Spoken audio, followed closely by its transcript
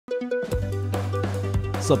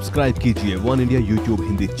Subscribe कीजिए one India YouTube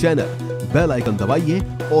Hindi channel, bell icon दबाइए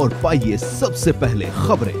और पाइए सबसे पहले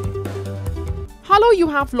खबरें। Hello, you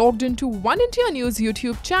have logged into One India News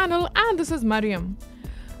YouTube channel and this is Mariam.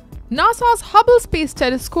 NASA's Hubble Space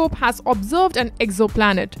Telescope has observed an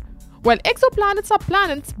exoplanet. Well, exoplanets are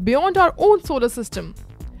planets beyond our own solar system.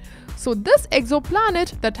 So this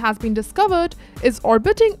exoplanet that has been discovered is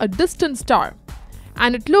orbiting a distant star.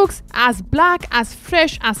 And it looks as black as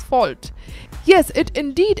fresh asphalt. Yes, it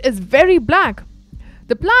indeed is very black.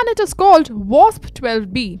 The planet is called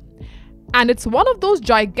WASP-12b. And it's one of those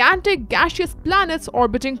gigantic gaseous planets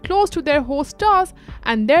orbiting close to their host stars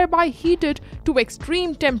and thereby heated to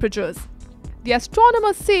extreme temperatures. The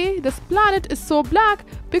astronomers say this planet is so black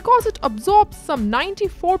because it absorbs some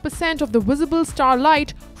 94% of the visible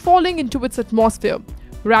starlight falling into its atmosphere,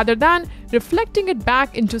 rather than reflecting it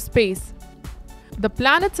back into space. The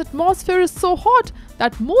planet's atmosphere is so hot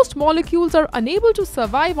that most molecules are unable to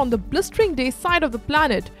survive on the blistering day side of the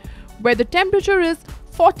planet, where the temperature is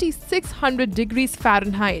 4600 degrees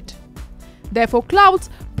Fahrenheit. Therefore, clouds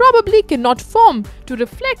probably cannot form to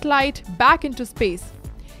reflect light back into space.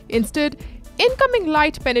 Instead, incoming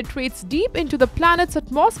light penetrates deep into the planet's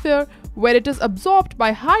atmosphere, where it is absorbed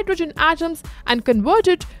by hydrogen atoms and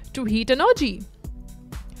converted to heat energy.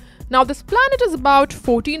 Now, this planet is about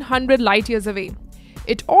 1400 light years away.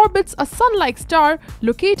 It orbits a sun-like star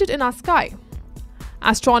located in our sky.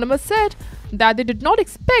 Astronomers said that they did not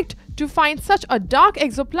expect to find such a dark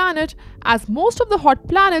exoplanet, as most of the hot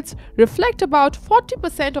planets reflect about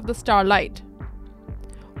 40% of the starlight.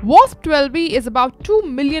 WASP-12b is about 2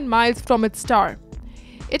 million miles from its star.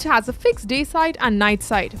 It has a fixed day side and night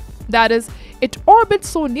side. That is, it orbits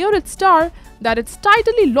so near its star that it's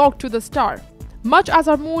tidally locked to the star, much as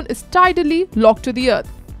our moon is tidally locked to the Earth.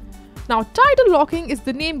 Now, tidal locking is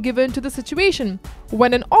the name given to the situation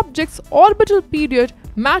when an object's orbital period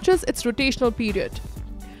matches its rotational period.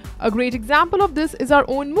 A great example of this is our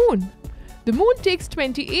own moon. The moon takes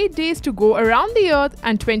 28 days to go around the Earth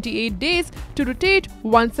and 28 days to rotate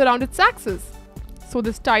once around its axis. So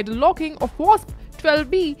this tidal locking of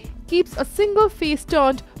WASP-12b keeps a single face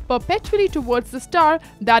turned perpetually towards the star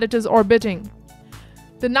that it is orbiting.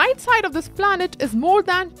 The night side of this planet is more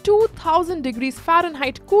than 2000 degrees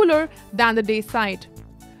Fahrenheit cooler than the day side.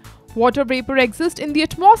 Water vapor exists in the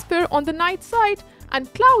atmosphere on the night side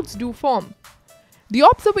and clouds do form. The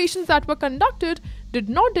observations that were conducted did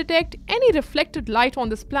not detect any reflected light on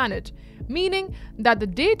this planet, meaning that the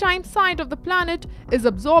daytime side of the planet is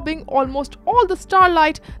absorbing almost all the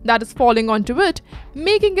starlight that is falling onto it,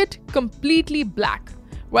 making it completely black.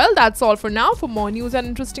 Well, that's all for now. For more news and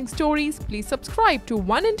interesting stories, please subscribe to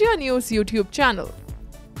One India News YouTube channel.